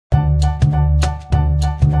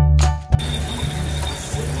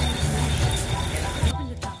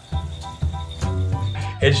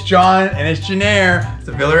It's John and it's Janaire. It's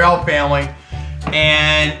the Villarreal family.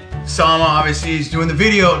 And Sama obviously is doing the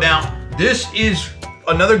video. Now, this is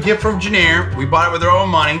another gift from Janaire. We bought it with our own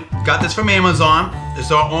money. Got this from Amazon.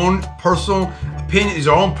 It's our own personal opinion. These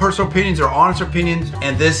are our own personal opinions, our honest opinions.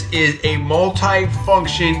 And this is a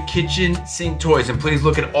multi-function kitchen sink toys. And please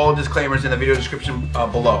look at all disclaimers in the video description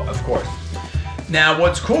below, of course. Now,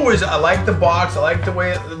 what's cool is I like the box. I like the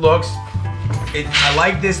way it looks. I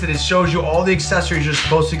like this, that it shows you all the accessories you're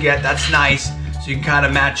supposed to get. That's nice. So you can kind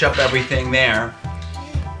of match up everything there.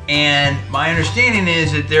 And my understanding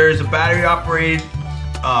is that there is a battery operated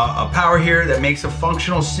power here that makes a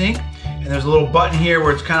functional sink. And there's a little button here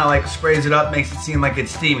where it's kind of like sprays it up, makes it seem like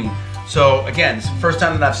it's steaming. So again, it's the first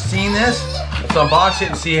time that I've seen this. Let's unbox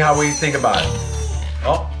it and see how we think about it.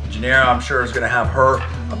 Oh, Janaire, I'm sure, is gonna have her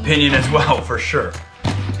opinion as well, for sure.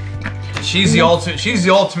 She's the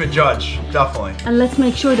ultimate judge, definitely. And let's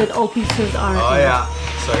make sure that all pieces are. Oh yeah.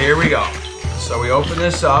 So here we go. So we open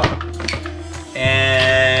this up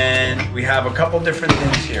and we have a couple different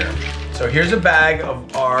things here. So here's a bag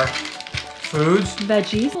of our foods.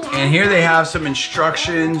 Veggies. And here they have some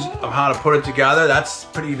instructions of how to put it together. That's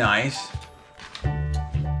pretty nice.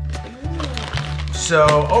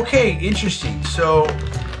 So, okay, interesting. So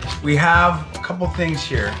we have a couple things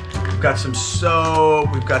here. We've got some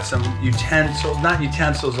soap, we've got some utensils, not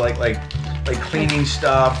utensils, like cleaning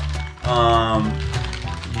stuff.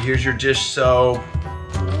 Here's your dish soap,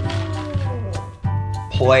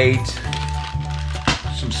 plate,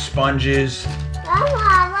 some sponges.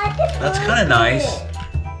 That's kind of nice.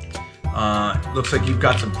 Looks like you've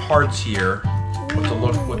got some parts here.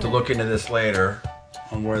 We'll to look into this later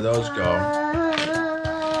on where those go.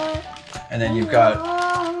 And then you've got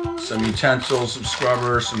some utensils, some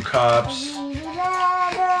scrubbers, some cups. It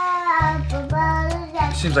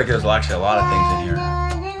seems like there's actually a lot of things in here.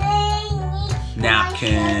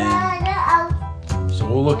 Napkin. So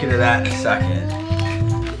we'll look into that in a second.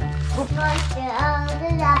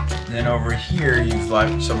 And then over here you've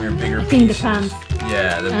got some of your bigger pieces. The pans.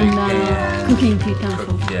 Yeah, the big pan. Cooking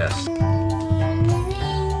utensils. Yes.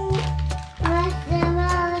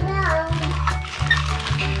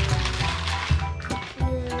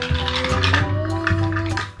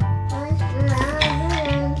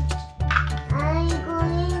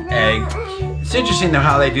 It's interesting though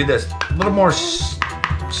how they do this. A little more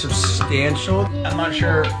substantial. I'm not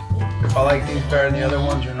sure if I like these better than the other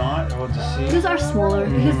ones or not. We'll just see. These are smaller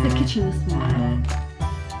because the kitchen is smaller.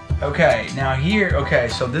 Okay, now here, okay,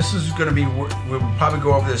 so this is gonna be, we'll probably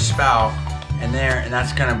go over the spout and there, and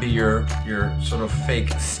that's gonna be your sort of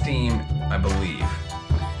fake steam, I believe.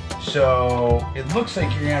 So it looks like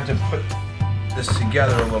you're gonna have to put this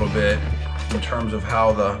together a little bit in terms of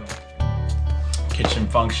how the kitchen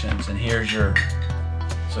functions. And here's your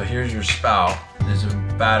spout. There's a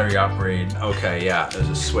battery operated. Okay, yeah, there's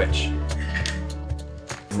a switch.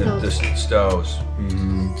 The stoves.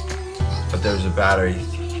 But there's a battery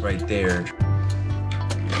right there.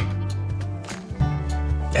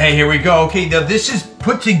 Hey, here we go. Okay, now this is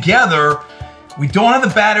put together. We don't have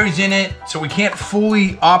the batteries in it, so we can't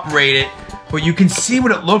fully operate it, but you can see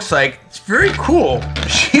what it looks like. It's very cool.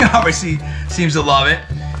 She obviously seems to love it.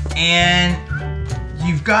 And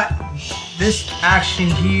you've got this action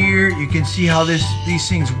here. You can see how these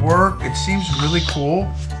things work. It seems really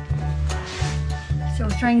cool. So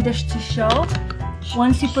we're trying this to show.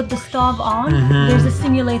 Once you put the stove on, there's a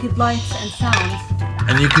simulated lights and sounds.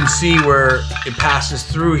 And you can see where it passes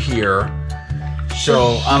through here.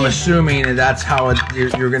 So I'm assuming that that's how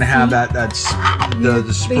you're gonna have the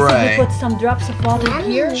spray. Basically put some drops of water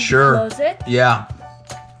here. Sure. Close it. Yeah.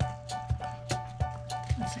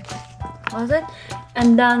 Close it.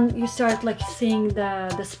 And then you start like seeing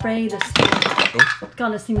the spray, the steam,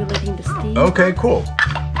 kind of simulating the steam. Okay, cool.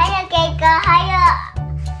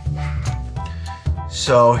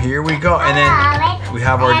 So here we go, and then we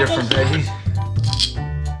have our different veggies.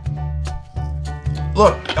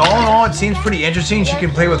 Look, all in all, it seems pretty interesting. She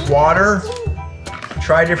can play with water,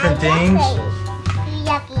 try different things.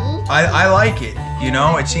 I like it. You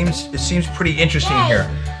know, it seems pretty interesting here.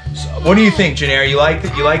 So, what do you think, Janaire? You like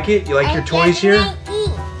it? You like it? You like your toys here?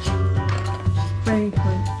 Very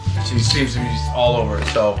cool. She seems to be all over it.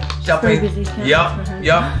 So definitely. Busy, Yep.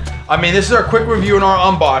 I mean, this is our quick review and our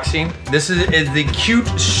unboxing. This is the Cute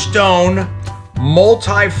Stone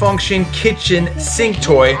multi-function kitchen sink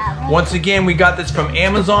toy. Once again, we got this from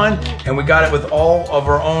Amazon and we got it with all of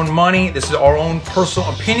our own money. This is our own personal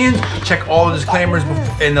opinions. Check all the disclaimers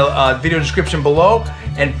in the video description below,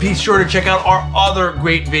 and be sure to check out our other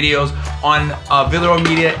great videos on Villarreal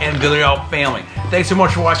Media and Villarreal Family. Thanks so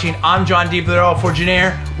much for watching. I'm John D. Villarreal for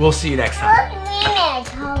Janaire. We'll see you next time.